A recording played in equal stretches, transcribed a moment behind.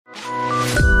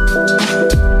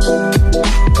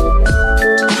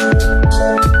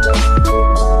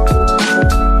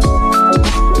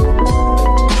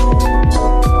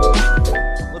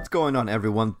on,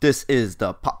 everyone? This is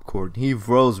the Popcorn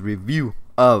Heroes review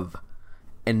of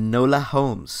Enola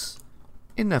Holmes,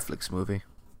 a Netflix movie.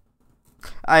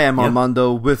 I am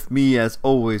Armando. With me, as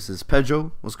always, is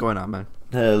Pedro. What's going on, man?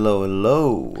 Hello.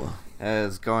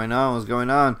 What's going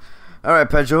on? All right,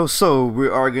 Pedro. So we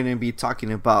are going to be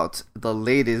talking about the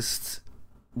latest,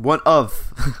 one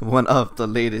of the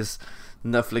latest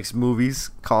Netflix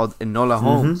movies called Enola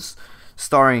Holmes,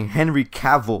 starring Henry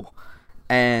Cavill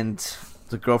and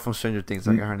the girl from Stranger Things.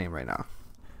 I got her name right now.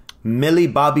 Millie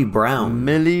Bobby Brown.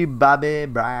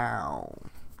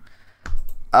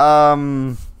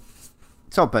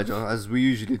 So Pedro, as we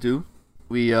usually do,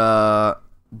 we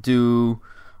do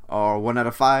our 1 out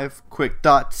of 5 quick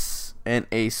thoughts and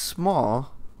a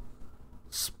small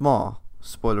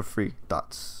spoiler-free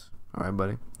thoughts. All right,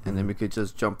 buddy, and then we could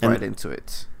just jump right into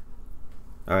it.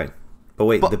 All right, but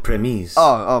wait, the premise.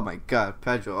 Oh my God,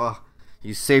 Pedro! Oh,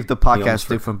 you saved the podcast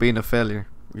dude from being a failure.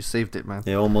 You saved it, man.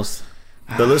 Yeah, almost.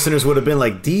 The listeners would have been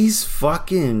like, "These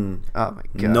fucking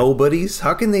nobodies.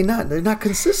 How can they not? They're not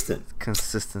consistent."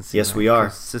 Consistency. Yes, man. we are.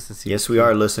 Consistency. Yes, we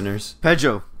are, listeners.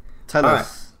 Pedro, tell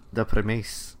us the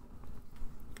premise.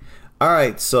 All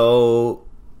right, so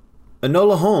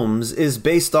Enola Holmes is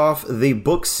based off the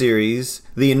book series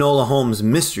The Enola Holmes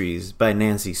Mysteries by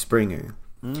Nancy Springer.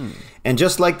 And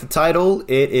just like the title,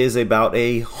 it is about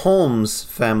a Holmes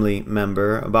family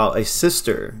member, about a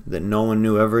sister that no one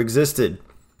knew ever existed.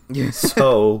 Yes.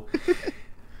 So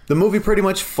the movie pretty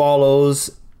much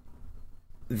follows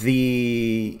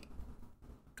the...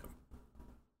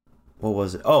 What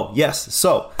was it? Oh, yes.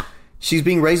 So she's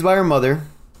being raised by her mother,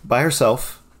 by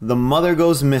herself. The mother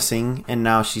goes missing, and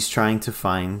now she's trying to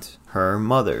find her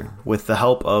mother with the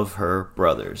help of her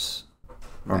brothers.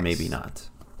 Or maybe not.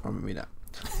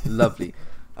 Lovely.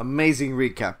 Amazing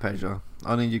recap, Pedro.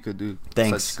 Only you could do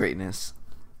such greatness.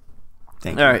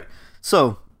 Thank you. All right.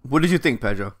 So, what did you think,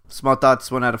 Pedro? Small thoughts,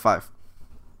 1 out of 5.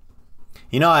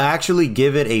 You know, I actually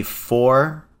give it a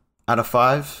 4 out of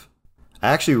 5. I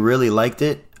actually really liked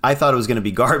it. I thought it was going to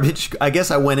be garbage. I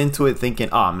guess I went into it thinking,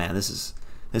 oh man, this is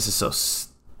so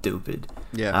stupid.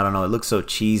 Yeah. I don't know. It looks so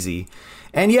cheesy.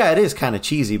 And yeah, it is kind of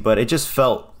cheesy, but it just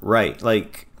felt right.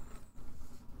 Like,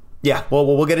 yeah, well,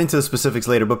 we'll get into the specifics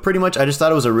later, but pretty much I just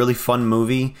thought it was a really fun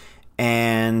movie,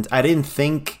 and I didn't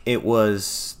think it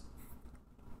was...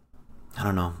 I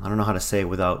don't know how to say it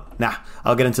without...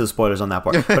 I'll get into the spoilers on that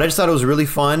part. But I just thought it was really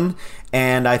fun,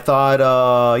 and I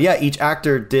thought, each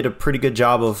actor did a pretty good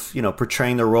job of,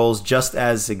 portraying their roles just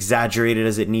as exaggerated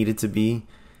as it needed to be.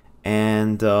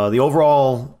 And the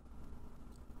overall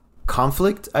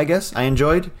conflict, I guess, I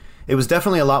enjoyed. It was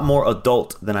definitely a lot more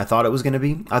adult than I thought it was going to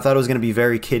be. I thought it was going to be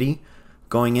very kiddie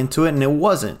going into it, and it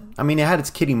wasn't. I mean, it had its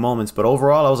kiddie moments, but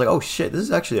overall, I was like, oh shit, this is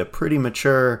actually a pretty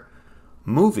mature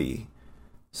movie.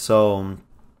 So,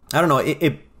 I don't know.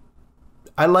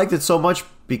 I liked it so much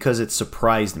because it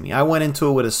surprised me. I went into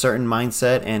it with a certain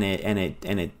mindset, and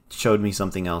it showed me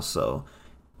something else. So,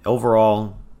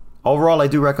 overall, I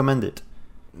do recommend it,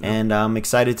 and I'm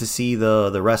excited to see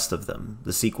the rest of them,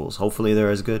 the sequels. Hopefully,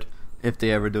 they're as good. If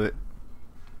they ever do it.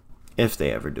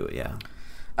 Yeah.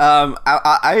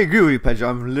 I agree with you, Pedro.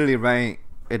 I'm literally right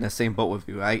in the same boat with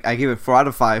you. I give it 4 out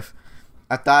of 5.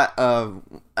 I thought,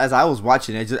 as I was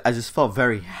watching it, I just felt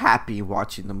very happy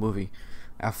watching the movie.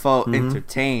 I felt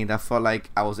entertained. I felt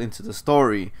like I was into the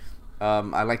story.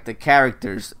 I liked the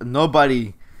characters.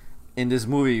 Nobody in this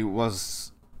movie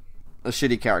was a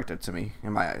shitty character to me,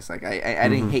 in my eyes. Like, I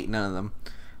didn't hate none of them.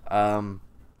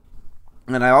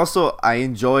 And I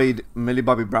enjoyed Millie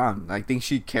Bobby Brown. I think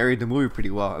she carried the movie pretty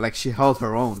well. Like, she held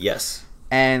her own. Yes.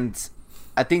 And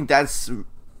I think that's,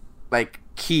 like,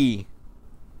 key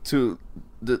to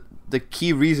the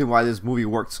key reason why this movie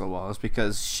worked so well is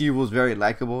because she was very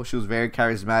likable. She was very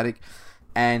charismatic.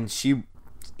 And she,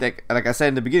 like I said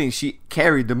in the beginning, she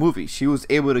carried the movie. She was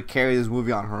able to carry this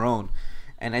movie on her own.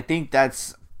 And I think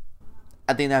that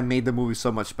made the movie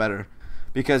so much better.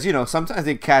 Because, sometimes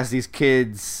they cast these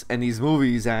kids in these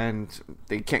movies and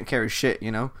they can't carry shit,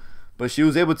 But she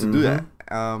was able to do that.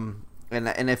 And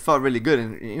it felt really good.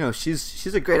 And,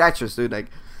 she's a great actress, dude. Like,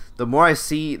 the more I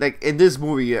see, like, in this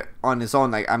movie on its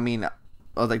own, like, I mean, I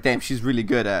was like, damn, she's really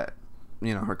good at,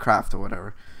 her craft or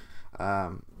whatever.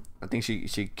 I think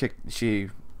she kicked it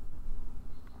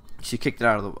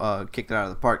out of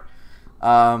the park.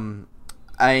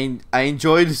 I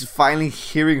enjoyed finally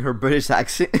hearing her British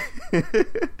accent.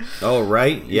 Oh,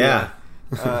 right? Yeah.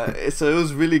 So it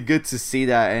was really good to see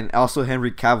that, and also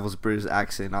Henry Cavill's British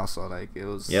accent. Also, like, it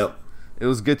was. Yep. It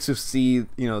was good to see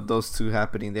those two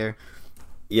happening there.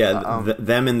 Yeah,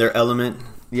 them in their element.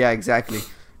 Yeah, exactly.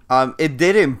 It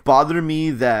didn't bother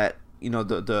me that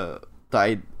the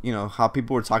you know, how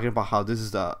people were talking about how this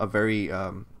is a very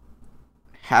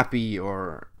happy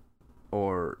or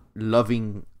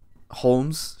loving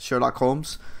Sherlock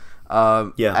Holmes.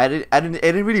 It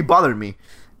didn't really bother me.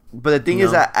 But the thing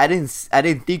is that I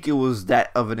didn't think it was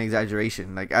that of an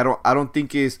exaggeration. Like I don't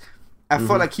think it's. I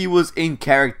felt like he was in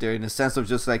character in the sense of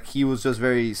just like he was just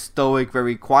very stoic,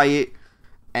 very quiet,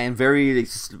 and very like,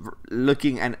 just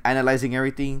looking and analyzing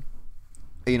everything.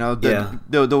 You know,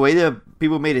 the way that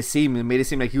people made it seem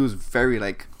like he was very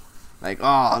like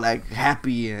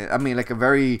happy. I mean, like a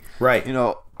very you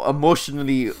know,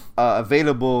 emotionally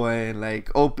available and like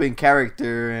open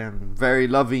character and very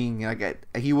loving. Like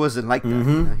he wasn't like that.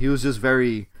 You know? He was just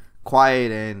very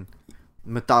quiet and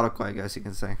methodical, I guess you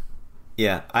can say.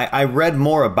 Yeah, I read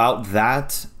more about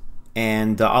that,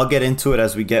 and I'll get into it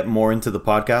as we get more into the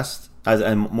podcast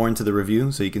and more into the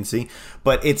review, so you can see.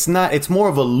 But it's not. It's more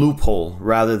of a loophole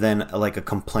rather than like a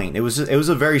complaint. It was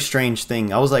a very strange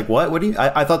thing. I was like, what? What do you?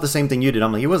 I thought the same thing you did.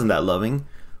 I'm like, he wasn't that loving.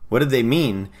 What did they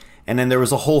mean? And then there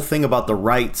was a whole thing about the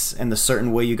rights and the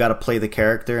certain way you got to play the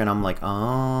character, and I'm like,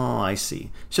 oh, I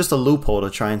see. It's just a loophole to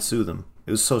try and sue them.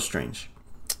 It was so strange.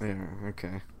 Yeah.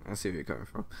 Okay. I see where you're coming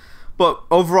from. But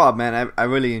overall, man, I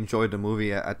really enjoyed the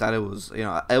movie. I thought it was, you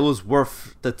know, it was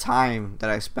worth the time that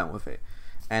I spent with it,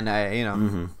 and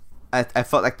I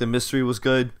felt like the mystery was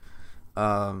good,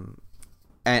 and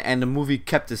the movie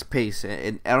kept its pace,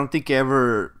 and I don't think it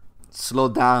ever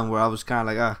slowed down where I was kind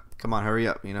of like, come on, hurry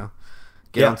up, you know,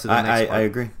 get on to the next part. I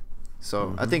agree.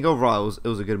 So I think overall it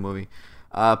was a good movie.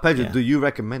 Pedro, do you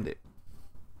recommend it?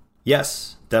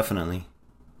 Yes, definitely.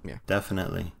 Yeah,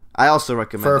 definitely. I also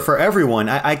recommend it. For everyone.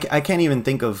 I can't even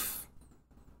think of,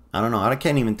 I don't know, I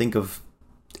can't even think of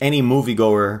any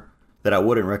moviegoer that I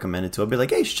wouldn't recommend it to. I'd be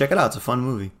like, hey, check it out. It's a fun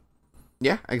movie.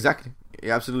 Yeah, exactly.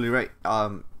 You're absolutely right.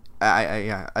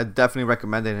 I definitely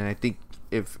recommend it, and I think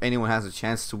if anyone has a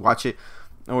chance to watch it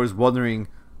or is wondering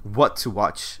what to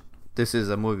watch, this is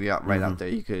a movie out there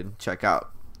you could check out.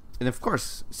 And of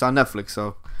course, it's on Netflix,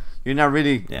 so you're not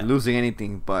really losing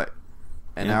anything but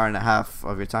an hour and a half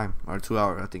of your time, or 2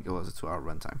 hours. I think it was a 2 hour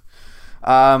runtime.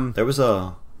 There was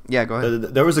a go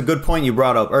ahead. There was a good point you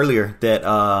brought up earlier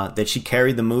that she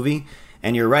carried the movie,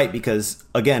 and you're right, because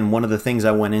again, one of the things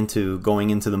I went into going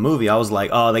into the movie, I was like,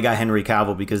 oh, they got Henry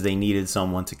Cavill because they needed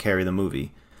someone to carry the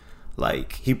movie.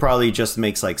 Like, he probably just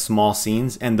makes like small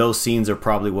scenes, and those scenes are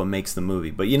probably what makes the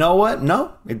movie. But you know what?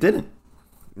 No, it didn't.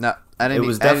 No, it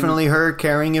was definitely her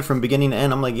carrying it from beginning to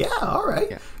end. I'm like, yeah, all right.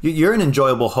 Yeah. You're an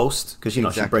enjoyable host because, you know,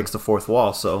 she breaks the fourth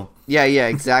wall. So yeah,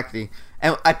 exactly.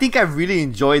 And I think I really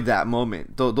enjoyed that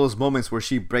moment, those moments where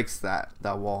she breaks that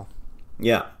wall.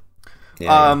 Yeah.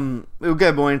 We'll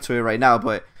get more into it right now,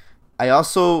 but I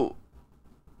also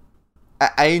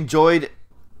I enjoyed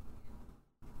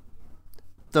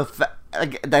the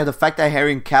fact that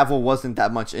Henry Cavill wasn't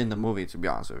that much in the movie, to be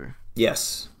honest with you.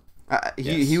 Yes.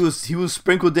 He was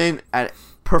sprinkled in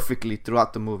perfectly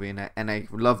throughout the movie, and I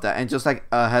love that. And just like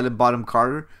Helen Bonham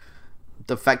Carter,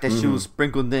 the fact that she was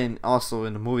sprinkled in also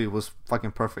in the movie was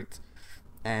fucking perfect,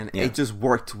 and it just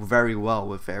worked very well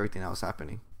with everything that was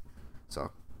happening.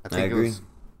 So I think it was a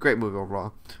great movie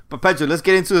overall. But Pedro, let's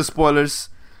get into the spoilers.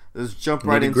 Let's jump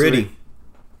right into it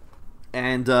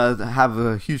and have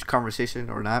a huge conversation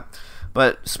or not.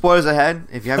 But spoilers ahead.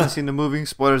 If you haven't seen the movie,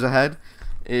 spoilers ahead.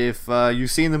 If you've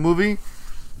seen the movie,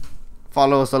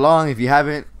 follow us along. If you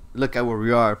haven't, look at where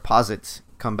we are. Pause it.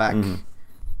 Come back.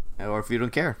 Or if you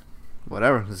don't care,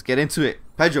 whatever. Let's get into it.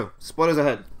 Pedro, spoilers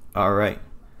ahead. All right.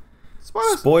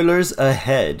 Spoilers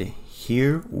ahead.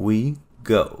 Here we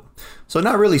go. So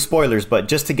not really spoilers, but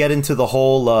just to get into the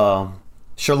whole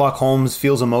Sherlock Holmes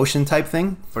feels emotion type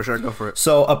thing. For sure, go for it.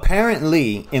 So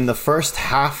apparently in the first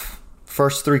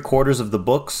 3/4 of the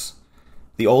books,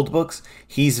 the old books,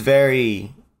 he's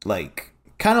very like,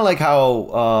 kind of like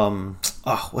how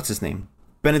what's his name,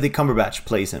 Benedict Cumberbatch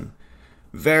plays him.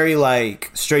 Very like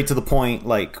straight to the point,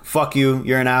 like, fuck you,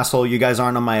 you're an asshole, you guys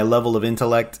aren't on my level of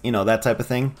intellect, you know, that type of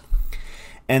thing.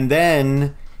 And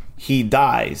then he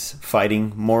dies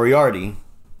fighting Moriarty.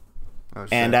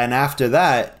 And then after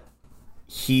that,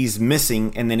 he's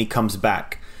missing, and then he comes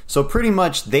back. So pretty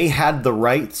much they had the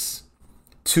rights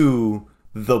to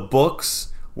the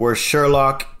books where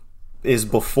Sherlock is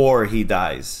before he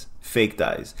dies, fake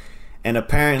dies. And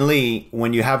apparently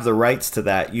when you have the rights to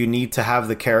that, you need to have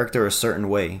the character a certain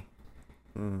way.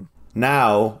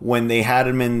 Now, when they had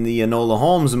him in the Enola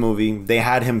Holmes movie, they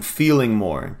had him feeling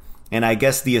more. And I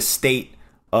guess the estate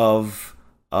of,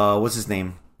 what's his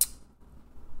name?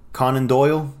 Conan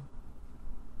Doyle?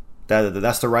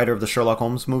 That's the writer of the Sherlock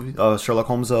Holmes movie, Sherlock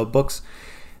Holmes books.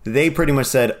 They pretty much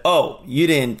said, oh, you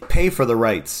didn't pay for the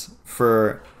rights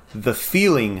for the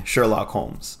feeling Sherlock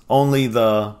Holmes, only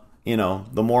the, you know,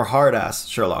 the more hard ass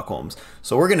Sherlock Holmes.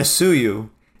 So we're gonna sue you.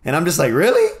 And I'm just like,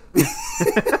 really?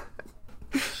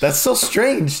 That's so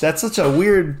strange. That's such a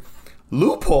weird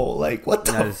loophole. Like, what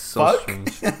the fuck?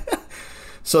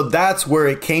 So that's where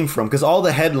it came from, because all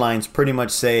the headlines pretty much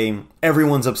say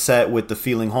everyone's upset with the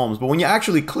Feeling Holmes. But when you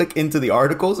actually click into the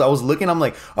articles, I was looking, I'm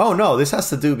like, oh no, this has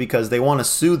to do because they want to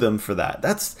sue them for that.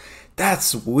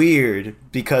 That's weird,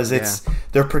 because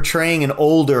they're portraying an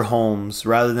older Holmes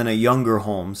rather than a younger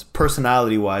Holmes,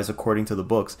 personality wise, according to the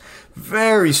books.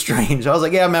 Very strange. I was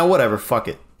like, yeah, man, whatever, fuck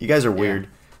it. You guys are weird.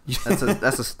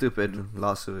 That's a stupid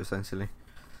lawsuit, essentially.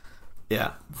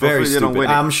 Yeah, very stupid.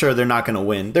 I'm sure they're not gonna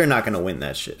win. They're not gonna win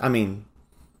that shit. I mean,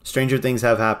 stranger things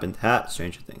have happened.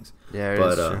 Stranger Things. Yeah, it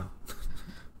is true.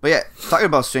 But yeah, talking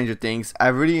about Stranger Things, I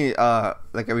really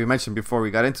like we mentioned before we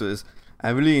got into this, I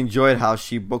really enjoyed how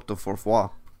she broke the fourth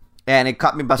wall, and it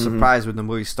caught me by surprise when the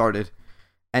movie started,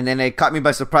 and then it caught me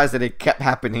by surprise that it kept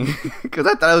happening, because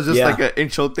I thought it was just like an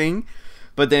intro thing,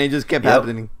 but then it just kept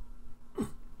happening.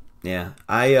 Yeah,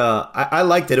 I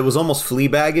liked it. It was almost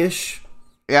Fleabag-ish.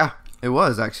 Yeah. It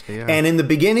was, actually, yeah. And in the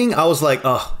beginning, I was like,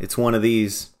 oh, it's one of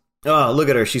these. Oh, look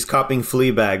at her. She's copying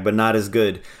Fleabag, but not as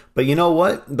good. But you know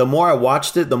what? The more I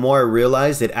watched it, the more I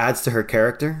realized it adds to her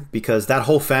character, because that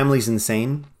whole family's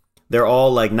insane. They're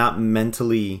all, like, not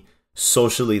mentally,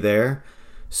 socially there.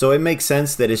 So it makes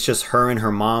sense that it's just her and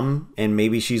her mom, and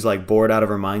maybe she's, like, bored out of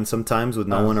her mind sometimes with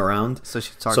no one around. So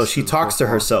she talks to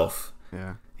herself.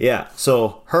 Yeah. Yeah.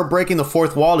 So her breaking the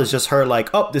fourth wall is just her like,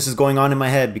 oh, this is going on in my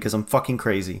head because I'm fucking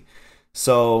crazy.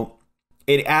 So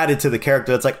it added to the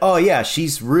character. It's like, oh yeah,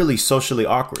 she's really socially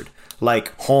awkward.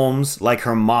 Like Holmes, like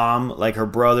her mom, like her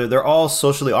brother. They're all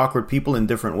socially awkward people in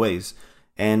different ways.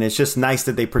 And it's just nice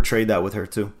that they portrayed that with her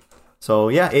too. So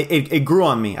yeah, it grew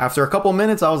on me. After a couple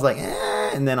minutes, I was like,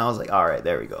 eh. And then I was like, all right,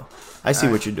 there we go. I see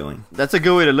what you're doing. That's a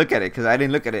good way to look at it, because I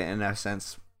didn't look at it in that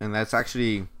sense. And that's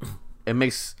actually,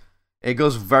 it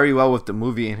goes very well with the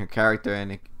movie and her character.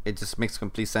 And it just makes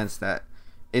complete sense that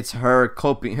it's her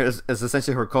coping. It's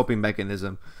essentially her coping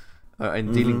mechanism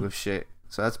in dealing with shit.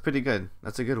 So that's pretty good.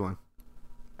 That's a good one.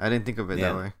 I didn't think of it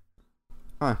that way.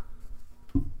 Huh.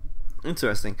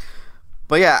 Interesting.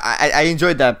 But yeah, I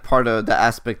enjoyed that part of the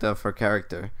aspect of her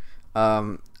character.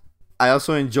 I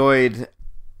also enjoyed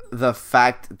the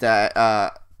fact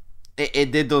that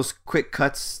it did those quick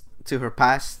cuts to her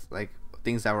past, like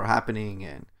things that were happening,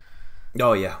 and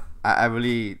oh yeah, I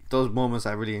really, those moments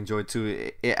I really enjoyed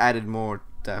too. It added more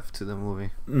depth to the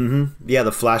movie. Yeah,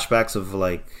 the flashbacks of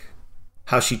like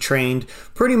how she trained.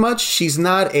 Pretty much, she's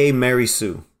not a Mary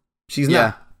Sue. She's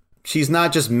not. She's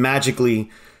not just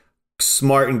magically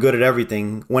smart and good at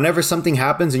everything. Whenever something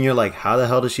happens and you're like, how the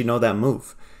hell does she know that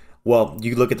move? Well,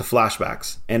 you look at the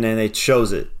flashbacks and then it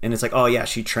shows it, and it's like, oh yeah,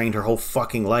 she trained her whole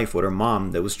fucking life with her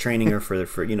mom that was training her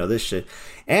for you know, this shit.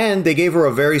 And they gave her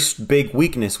a very big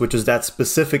weakness, which was that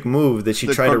specific move that she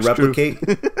tried to replicate.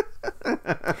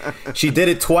 She did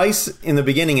it twice in the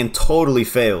beginning and totally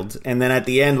failed, and then at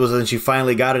the end was when she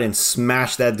finally got it and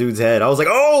smashed that dude's head. I was like,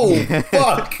 oh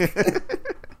fuck.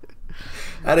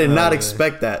 I did not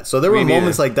expect that. So there were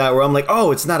moments like that where I'm like,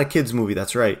 oh, it's not a kid's movie.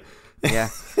 That's right. Yeah.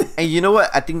 And you know what?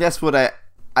 I think that's what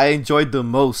I enjoyed the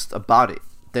most about it.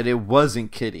 That it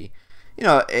wasn't kiddie. You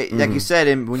know, like you said,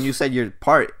 and when you said your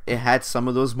part, it had some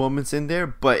of those moments in there,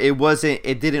 but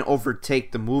it didn't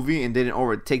overtake the movie and didn't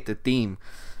overtake the theme.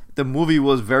 The movie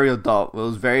was very adult. It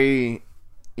was very,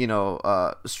 you know,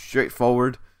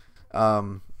 straightforward.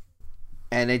 And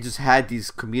it just had these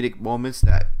comedic moments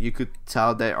that you could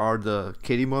tell that are the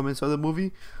kiddie moments of the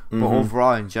movie. But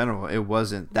overall, in general, it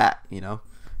wasn't that, you know.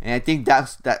 And I think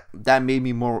that made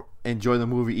me more enjoy the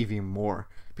movie even more,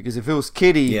 because if it was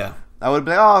kiddie, I would be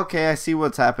like, oh, okay, I see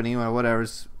what's happening or whatever,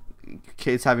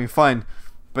 kids having fun,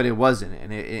 but it wasn't,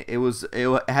 and it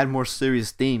had more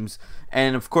serious themes,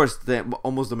 and of course,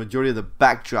 almost the majority of the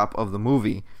backdrop of the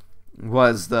movie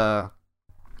was the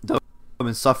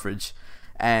women's suffrage,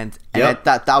 and I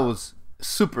thought that was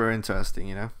super interesting,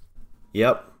 you know.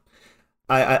 Yep.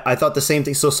 I thought the same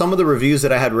thing. So some of the reviews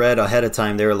that I had read ahead of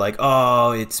time, they were like,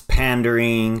 oh, it's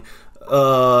pandering.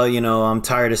 You know, I'm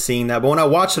tired of seeing that. But when I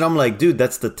watched it, I'm like, dude,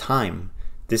 that's the time.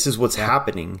 This is what's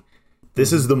happening.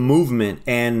 This is the movement.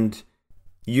 And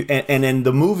then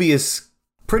the movie is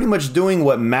pretty much doing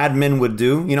what Mad Men would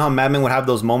do. You know how Mad Men would have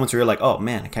those moments where you're like, oh,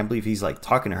 man, I can't believe he's like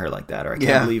talking to her like that. Or I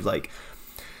can't believe like,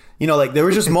 you know, like there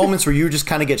were just moments where you just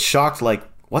kind of get shocked. Like,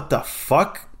 what the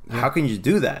fuck? How can you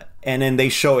do that? And then they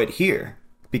show it here,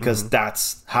 because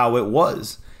that's how it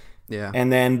was. Yeah.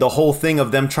 And then the whole thing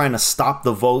of them trying to stop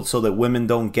the vote so that women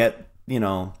don't get, you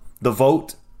know, the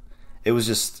vote. It was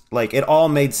just like it all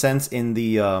made sense in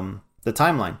the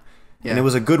timeline, Yeah. and it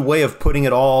was a good way of putting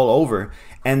it all over,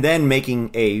 and then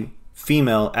making a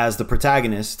female as the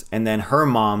protagonist, and then her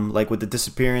mom, like with the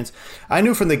disappearance. I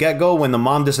knew from the get go when the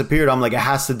mom disappeared, I'm like, it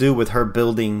has to do with her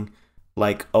building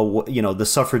like the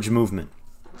suffrage movement.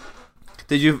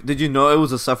 Did you know it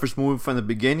was a suffrage movement from the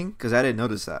beginning? Because I didn't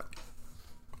notice that.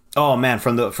 Oh man,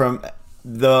 from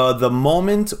the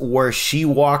moment where she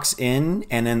walks in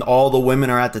and then all the women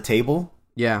are at the table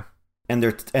Yeah. and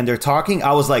they're talking,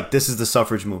 I was like, this is the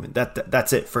suffrage movement.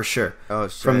 That's it for sure. Oh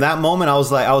shit. From that moment, I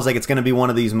was like, it's gonna be one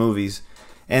of these movies,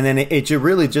 and then it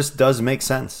really just does make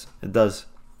sense. It does.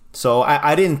 So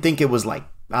I didn't think it was like,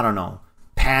 I don't know,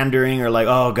 pandering or like,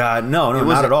 oh god, no,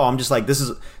 not at all. I'm just like, this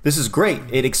is great.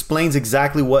 It explains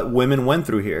exactly what women went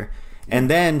through here, and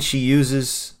then she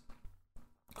uses,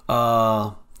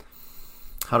 how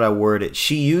do I word it?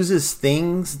 She uses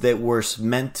things that were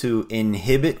meant to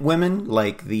inhibit women,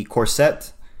 like the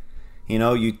corset.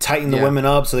 You tighten the women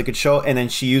up so they could show, and then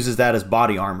she uses that as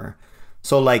body armor.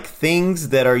 So like things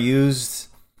that are used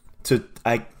to,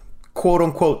 quote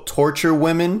unquote, torture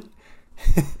women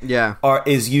Yeah.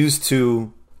 is used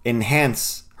to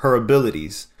enhance her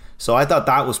abilities. So I thought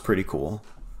that was pretty cool.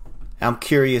 I'm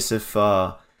curious if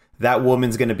that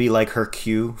woman's going to be like her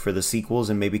Q for the sequels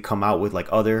and maybe come out with like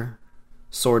other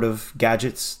sort of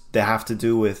gadgets that have to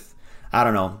do with, I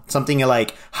don't know, something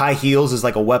like high heels is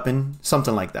like a weapon,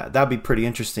 something like that. That'd be pretty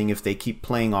interesting if they keep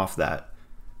playing off that.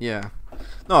 Yeah.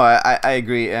 No, I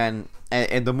agree, and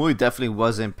the movie definitely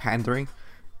wasn't pandering,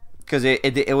 because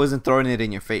it wasn't throwing it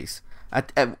in your face.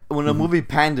 When a movie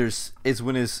panders is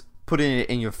when it's putting it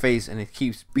in your face and it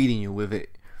keeps beating you with it,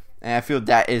 and I feel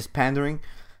that is pandering.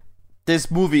 This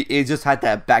movie, it just had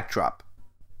that backdrop,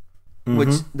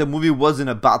 which the movie wasn't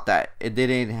about that. It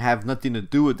didn't have nothing to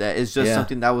do with that. It's just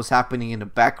something that was happening in the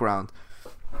background,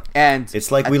 and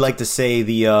it's like we like to say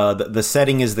the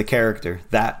setting is the character.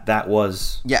 That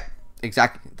was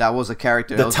exactly, that was a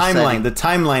character. The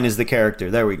timeline is the character.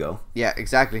 There we go. Yeah,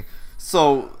 exactly.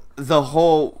 So the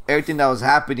whole everything that was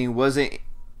happening wasn't.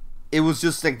 It was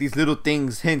just like these little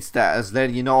things, hints that as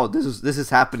letting you know this is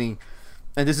happening,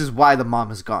 and this is why the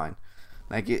mom is gone.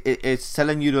 Like it's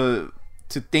telling you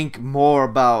to think more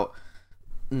about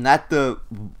not the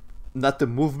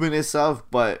movement itself,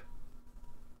 but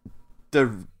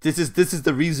this is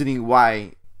the reasoning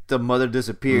why the mother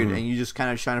disappeared, and you just kind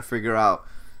of trying to figure out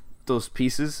those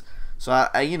pieces. So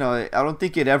I don't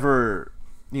think it ever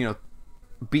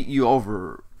beat you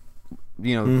over,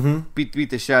 beat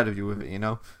the shit out of you with it,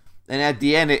 and at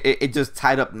the end it just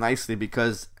tied up nicely,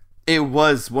 because it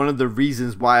was one of the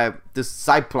reasons why this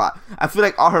side plot, I feel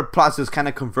like all her plots just kind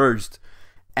of converged.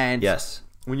 And yes,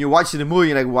 when you're watching the movie,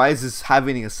 you're like, why is this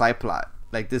having a side plot?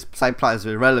 Like, this side plot is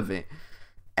irrelevant,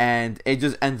 and it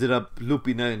just ended up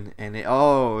looping in, and it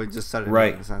just started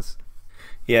making sense.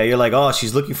 Yeah, you're like, oh,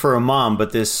 she's looking for a mom,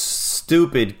 but this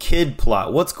stupid kid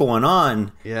plot, what's going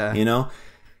on? Yeah,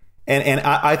 and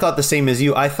I thought the same as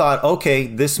you. I thought, okay,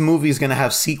 this movie is gonna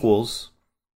have sequels.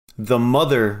 The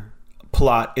mother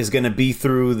plot is going to be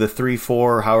through the 3,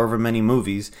 4, however many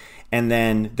movies, and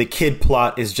then the kid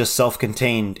plot is just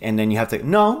self-contained, and then you have to...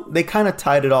 No, they kind of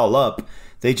tied it all up.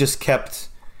 They just kept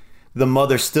the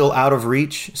mother still out of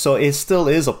reach, so it still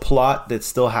is a plot that's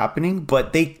still happening,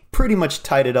 but they pretty much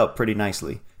tied it up pretty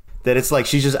nicely. That it's like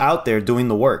she's just out there doing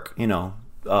the work,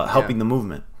 helping the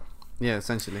movement. Yeah,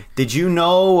 essentially. Did you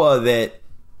know that...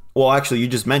 Well, actually, you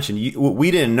just mentioned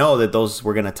we didn't know that those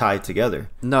were gonna tie together.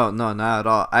 No, not at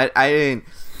all. I didn't.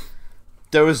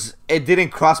 It didn't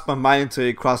cross my mind until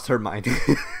it crossed her mind.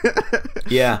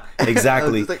 Yeah,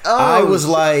 exactly. I was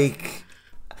like,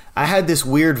 I had this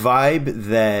weird vibe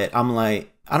that I'm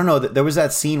like, I don't know. There was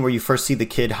that scene where you first see the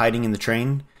kid hiding in the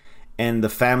train, and the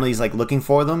family's like looking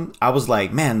for them. I was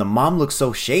like, man, the mom looks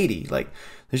so shady. Like,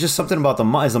 there's just something about the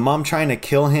mom. Is the mom trying to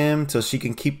kill him so she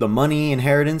can keep the money,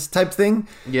 inheritance type thing?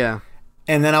 Yeah.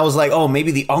 And then I was like, oh,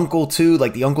 maybe the uncle too.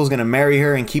 Like, the uncle's going to marry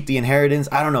her and keep the inheritance.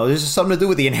 I don't know. There's just something to do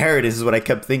with the inheritance is what I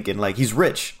kept thinking. Like, he's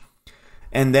rich.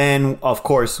 And then, of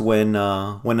course, when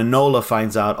Enola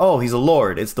finds out, oh, he's a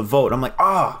lord. It's the vote. I'm like,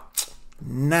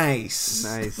 nice.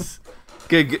 Nice.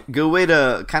 Good way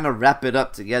to kind of wrap it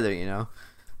up together,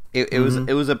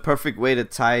 It was a perfect way to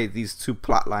tie these two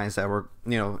plot lines that were,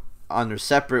 on their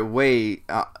separate way,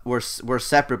 were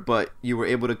separate, but you were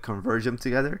able to converge them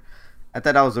together. I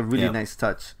thought that was a really nice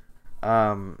touch.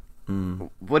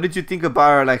 What did you think about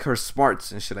her, like her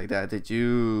smarts and shit like that? Did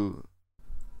you,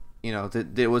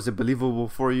 was it believable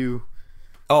for you?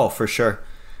 Oh, for sure.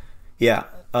 Yeah,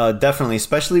 definitely.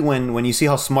 Especially when you see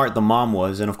how smart the mom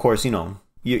was, and of course,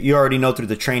 you already know through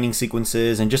the training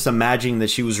sequences, and just imagining that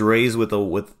she was raised with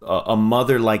a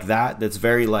mother like that, that's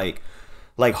very like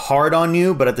hard on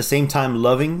you, but at the same time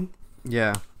loving.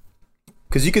 Yeah.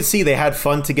 Because you could see they had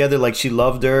fun together, like she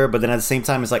loved her, but then at the same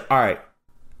time, it's like, all right,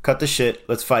 cut the shit,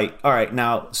 let's fight. All right,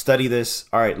 now study this.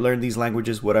 All right, learn these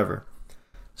languages, whatever.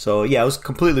 So yeah, it was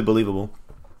completely believable.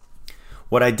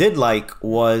 What I did like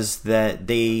was that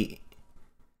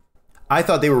I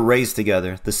thought they were raised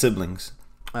together, the siblings.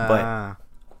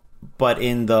 But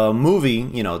in the movie,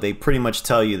 you know, they pretty much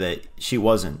tell you that she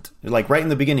wasn't. Like right in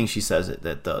the beginning, she says it,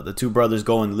 that the two brothers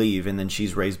go and leave, and then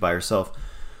she's raised by herself.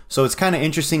 So it's kind of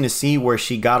interesting to see where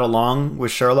she got along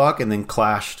with Sherlock and then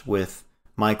clashed with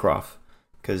Mycroft,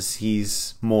 because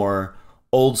he's more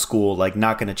old school, like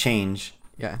not going to change.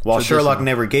 Yeah. While Sherlock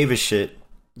never gave a shit.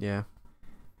 Yeah.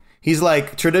 He's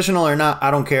like, traditional or not, I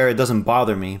don't care. It doesn't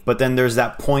bother me. But then there's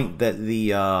that point that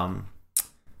the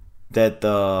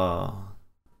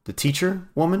teacher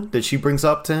woman that she brings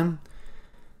up to him.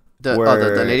 The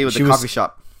lady with the coffee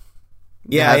shop.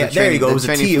 Yeah, there you go. It was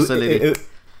a tea.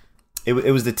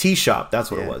 It was the tea shop. That's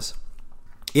what it was.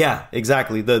 Yeah,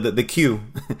 exactly. The queue,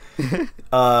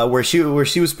 where she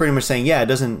was pretty much saying, yeah,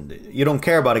 you don't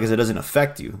care about it because it doesn't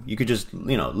affect you. You could just,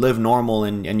 you know, live normal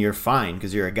and you're fine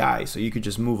because you're a guy. So you could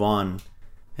just move on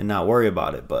and not worry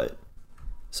about it. But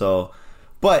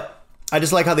I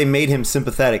just like how they made him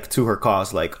sympathetic to her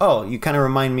cause. Like, oh, you kind of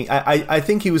remind me. I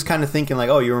think he was kind of thinking like,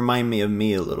 oh, you remind me of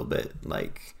me a little bit.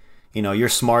 Like, you know, you're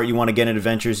smart. You want to get in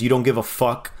adventures. You don't give a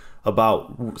fuck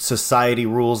about society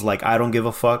rules like I don't give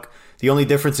a fuck. The only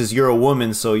difference is you're a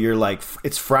woman, so you're like,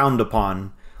 it's frowned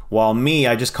upon. While me,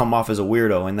 I just come off as a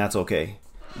weirdo, and that's okay.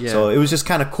 Yeah. So it was just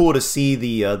kind of cool to see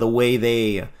the way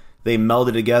they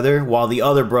melded together, while the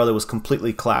other brother was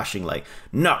completely clashing. Like,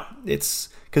 no, it's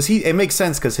because it makes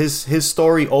sense because his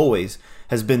story always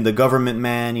has been the government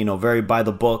man, you know, very by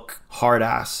the book, hard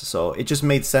ass. So it just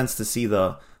made sense to see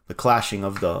the clashing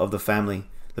of the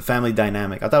family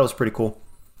dynamic. I thought it was pretty cool.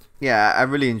 Yeah, I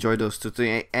really enjoyed those two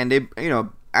things, and they, you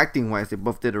know, acting wise, they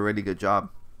both did a really good job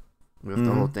with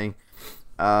the whole thing.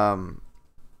 One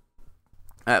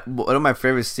of my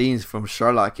favorite scenes from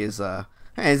Sherlock is this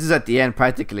is at the end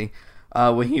practically,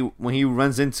 when he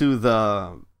runs into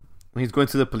when he's going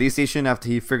to the police station after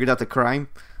he figured out the crime,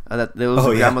 that there was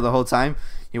a grandma the whole time.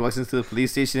 He walks into the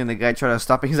police station and the guy tried to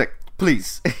stop him. He's like,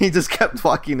 please. He just kept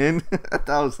walking in. That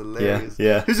was hilarious.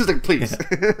 Yeah. He was just like, please.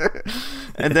 Yeah.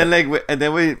 and then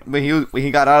when he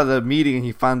got out of the meeting and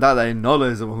he found out that Enola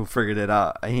is the one who figured it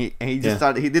out, and he just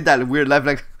started, he did that weird laugh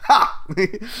like, ha.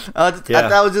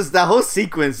 That was just that whole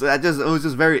sequence. It was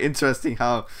just very interesting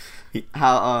how he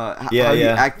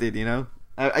acted. You know.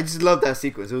 I just love that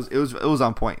sequence. It was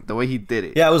on point the way he did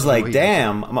it. Yeah, I was like,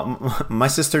 damn, my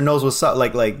sister knows what's up.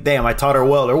 Like, damn, I taught her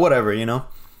well or whatever, you know.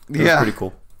 It was pretty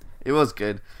cool. It was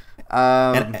good.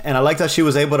 And I liked how she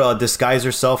was able to disguise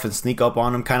herself and sneak up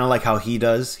on him, kind of like how he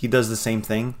does. He does the same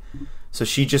thing. So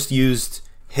she just used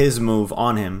his move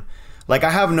on him. Like,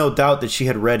 I have no doubt that she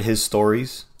had read his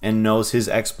stories and knows his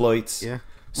exploits. Yeah.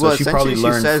 So she probably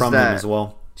learned from him as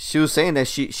well. She was saying that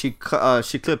she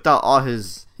clipped out all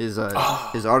his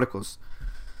articles.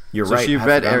 You're right. She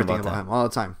read everything about him all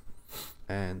the time,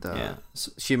 and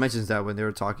she mentions that when they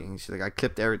were talking. She's like, "I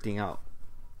clipped everything out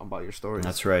about your stories."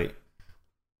 That's right.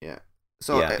 Yeah.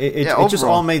 So it just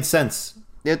all made sense.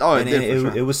 It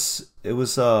was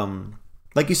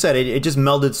like you said, it just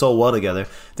melded so well together.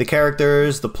 The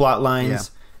characters, the plot lines.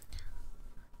 Yeah.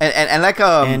 And like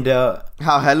how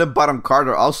Helen Bonham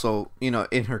Carter also, you know,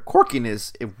 in her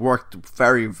quirkiness, it worked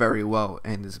very, very well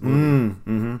in this movie.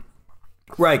 Mm-hmm.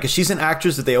 Right, because she's an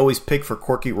actress that they always pick for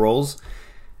quirky roles.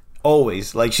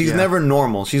 Always, like she's never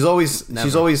normal. She's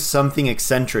always something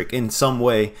eccentric in some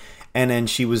way, and then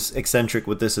she was eccentric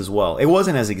with this as well. It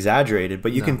wasn't as exaggerated,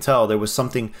 but you can tell there was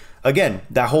something. Again,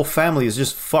 that whole family is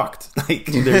just fucked. Like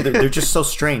they're just so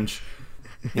strange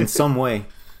in some way.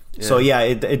 Yeah. So yeah,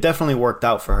 it definitely worked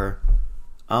out for her.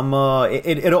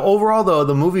 Overall though,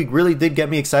 the movie really did get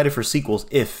me excited for sequels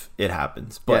if it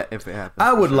happens. But if it happens,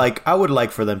 I would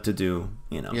like for them to do,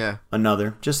 you know,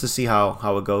 another, just to see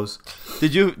how it goes.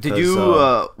 Did you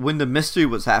when the mystery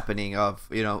was happening of,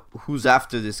 you know, who's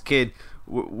after this kid,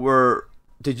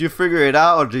 did you figure it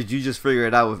out, or did you just figure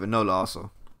it out with Enola also?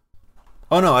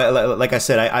 Oh no, like I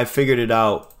said, I figured it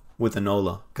out with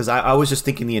Enola because I was just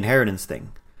thinking the inheritance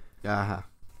thing. Uh-huh.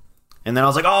 And then I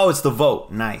was like, oh, it's the vote.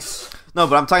 Nice. No,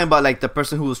 but I'm talking about like the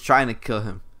person who was trying to kill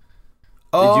him.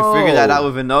 Did you figure that out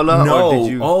with Enola? No. Or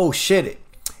did you... Oh, shit.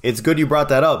 It's good you brought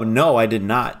that up. No, I did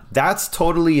not. That's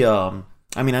totally... I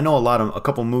mean, I know a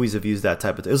couple movies have used that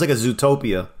type of... It was like a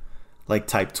Zootopia like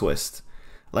type twist.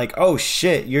 like, oh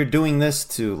shit, you're doing this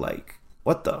to like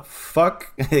what the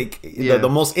fuck, like Yeah. the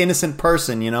most innocent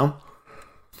person, you know?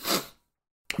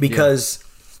 Because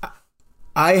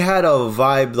I had a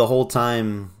vibe the whole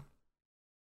time.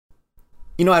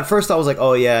 You know, at first I was like,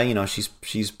 oh yeah, you know,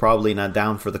 she's probably not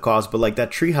down for the cause, but like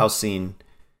that treehouse scene,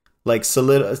 like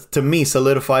to me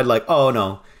solidified like, oh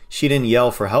no, she didn't yell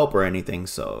for help or anything,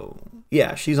 so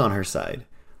yeah, she's on her side.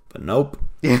 But nope.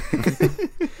 Yeah.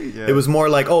 It was more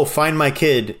like, oh, find my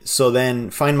kid, so then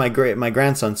find my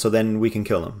grandson, so then we can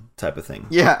kill him, type of thing.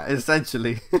 Yeah,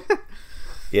 essentially.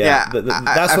 Yeah, Yeah,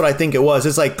 that's what I think it was.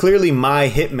 It's like, clearly my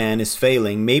hitman is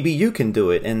failing. Maybe you can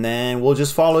do it, and then we'll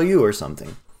just follow you or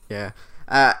something. Yeah.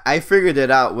 I figured it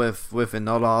out with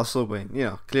Enola also, when, you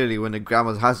know, clearly when the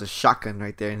grandma has a shotgun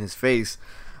right there in his face.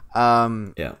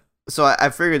 Yeah. So I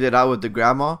figured it out with the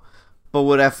grandma. But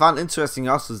what I found interesting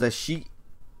also is that she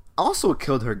also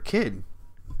killed her kid.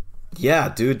 Yeah,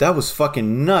 dude, that was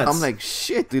fucking nuts. I'm like,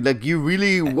 shit, dude. Like, you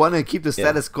really want to keep the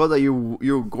status quo that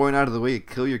you're going out of the way to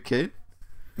kill your kid?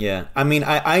 Yeah. I mean,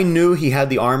 I knew he had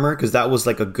the armor because that was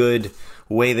like a good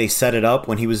way they set it up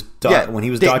when he was dodging the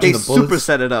bullets. They super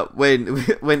set it up when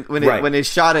they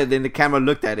shot it and the camera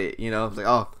looked at it. You know, like, oh,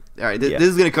 all right, this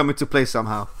is gonna come into play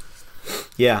somehow.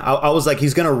 Yeah, I was like,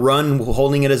 he's gonna run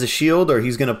holding it as a shield, or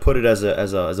he's gonna put it as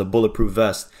a bulletproof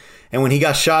vest. And when he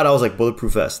got shot, I was like,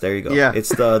 bulletproof vest. There you go. Yeah. It's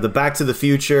the Back to the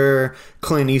Future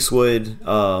Clint Eastwood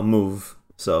move.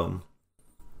 So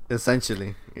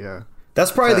essentially, yeah. That's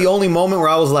probably the only moment where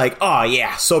I was like, oh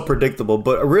yeah, so predictable.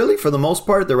 But really, for the most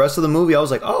part, the rest of the movie, I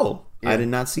was like, oh, I did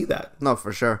not see that. No,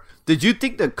 for sure. Did you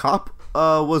think the cop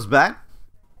was bad?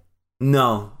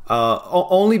 No,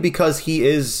 only because he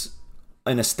is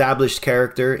an established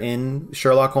character in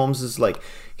Sherlock Holmes. Is like,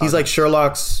 he's like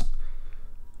Sherlock's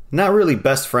not really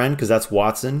best friend, because that's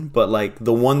Watson, but like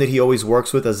the one that he always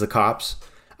works with as the cops.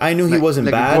 I knew he wasn't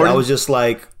like bad. I was just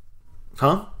like,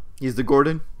 huh? He's the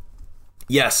Gordon?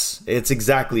 Yes, it's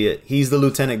exactly it. He's the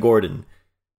Lieutenant Gordon,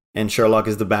 and Sherlock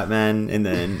is the Batman, and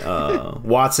then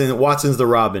Watson's the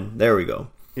Robin. There we go.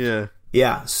 Yeah.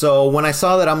 Yeah, so when I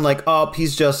saw that, I'm like, oh,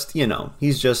 he's just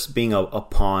being a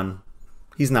pawn.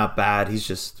 He's not bad. He's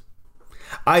just...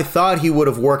 I thought he would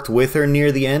have worked with her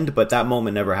near the end, but that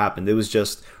moment never happened. It was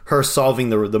just her solving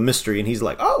the mystery, and he's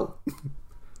like, oh,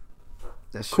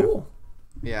 that's cool. True.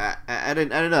 Yeah, I don't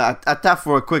know. I thought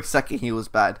for a quick second he was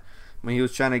bad when he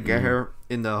was trying to get her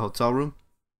in the hotel room.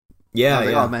 Yeah, I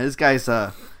was like, oh man, this guy's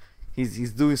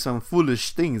he's doing some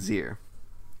foolish things here.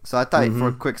 So I thought for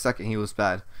a quick second he was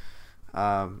bad.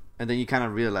 And then you kind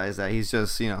of realize that he's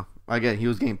just, you know, again, he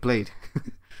was getting played.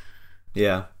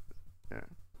 Yeah.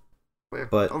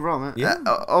 But overall, man, yeah.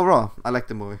 Overall, I like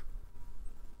the movie.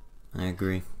 I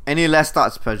agree. Any last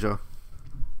thoughts, Pedro?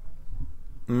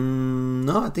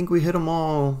 No, I think we hit them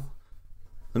all.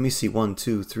 Let me see. 1,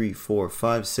 2, 3, 4,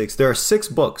 5, 6. There are 6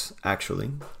 books,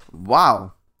 actually.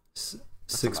 Wow.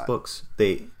 6 books.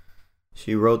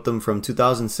 She wrote them from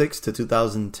 2006 to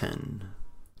 2010.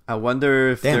 I wonder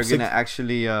if they're gonna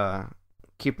actually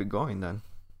keep it going then.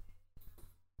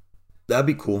 That'd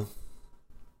be cool.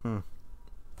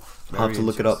 I'll have to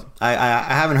look it up. I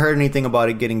haven't heard anything about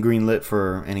it getting greenlit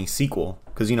for any sequel,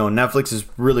 because you know Netflix is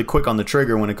really quick on the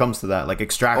trigger when it comes to that, like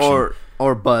Extraction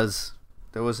or Buzz.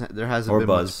 There hasn't been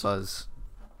much buzz.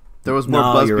 There was more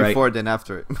buzz before than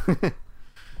after it.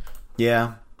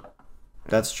 Yeah,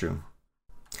 that's true.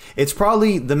 It's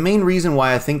probably the main reason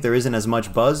why I think there isn't as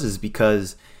much buzz is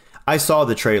because I saw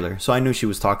the trailer, so I knew she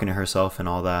was talking to herself and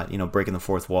all that, you know, breaking the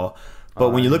fourth wall. But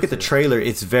when you look at the trailer,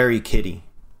 it's very kiddie.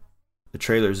 The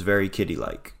trailer is very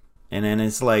kiddie-like, and then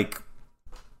it's like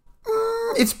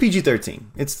it's PG-13.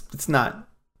 It's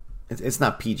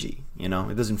not PG. You know,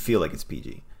 it doesn't feel like it's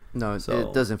PG. No,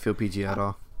 it doesn't feel PG at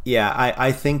all. Yeah,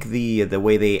 I think the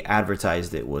way they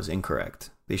advertised it was incorrect.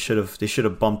 They should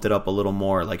have bumped it up a little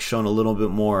more, like shown a little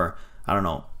bit more, I don't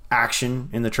know, action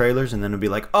in the trailers, and then it'd be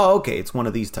like, oh, okay, it's one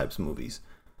of these types of movies.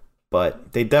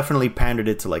 But they definitely pandered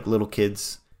it to like little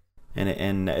kids,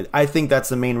 and I think that's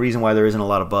the main reason why there isn't a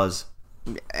lot of buzz.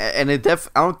 And I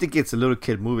don't think it's a little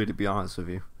kid movie, to be honest with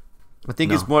you. I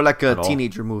think it's more like a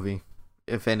teenager movie,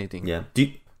 if anything. Yeah.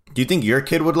 Do you think your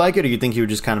kid would like it, or you think he would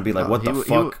just kind of be like, "What the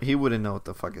fuck"? He wouldn't know what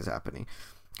the fuck is happening,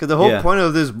 because the whole point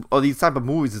of these type of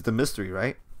movies is the mystery,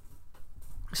 right?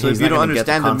 So if you don't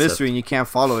understand the mystery and you can't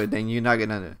follow it, then you're not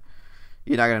gonna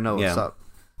know what's up.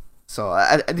 So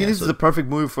I think this is the perfect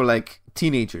movie for like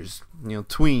teenagers, you know,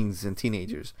 tweens and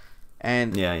teenagers,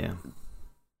 and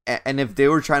And if they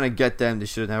were trying to get them, they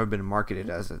should have never been marketed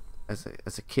as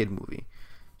a kid movie.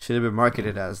 Should have been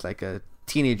marketed as like a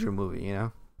teenager movie, you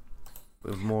know?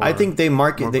 with more. I think they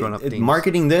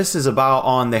marketing this is about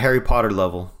on the Harry Potter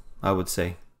level, I would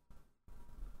say.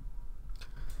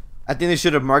 I think they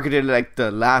should have marketed like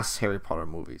the last Harry Potter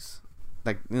movies,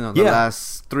 like the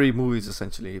last 3 movies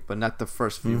essentially, but not the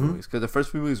first few movies, because the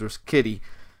first few movies were kiddie,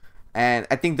 and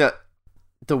I think that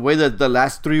the way that the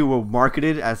last 3 were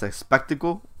marketed as a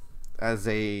spectacle, because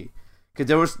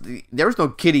there was no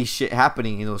kiddie shit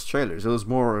happening in those trailers. It was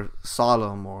more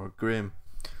solemn or grim.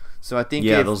 So I think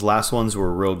those last ones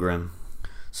were real grim.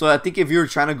 So I think if you're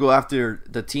trying to go after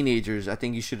the teenagers, I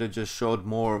think you should have just showed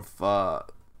more of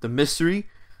the mystery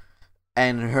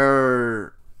and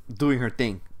her doing her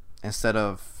thing instead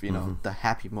of the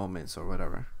happy moments or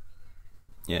whatever.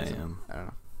 Yeah. I don't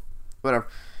know. Whatever.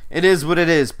 It is what it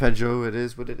is, Pedro. It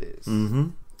is what it is. Mm-hmm.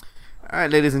 All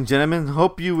right, ladies and gentlemen.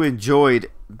 Hope you enjoyed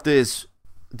this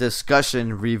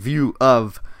discussion review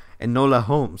of Enola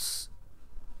Holmes,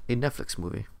 a Netflix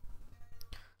movie.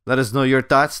 Let us know your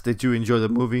thoughts. Did you enjoy the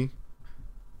movie?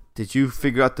 Did you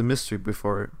figure out the mystery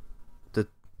before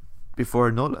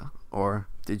Enola, or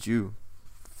did you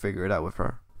figure it out with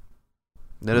her?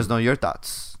 Let us know your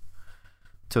thoughts.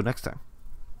 Till next time.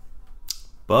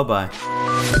 Bye-bye.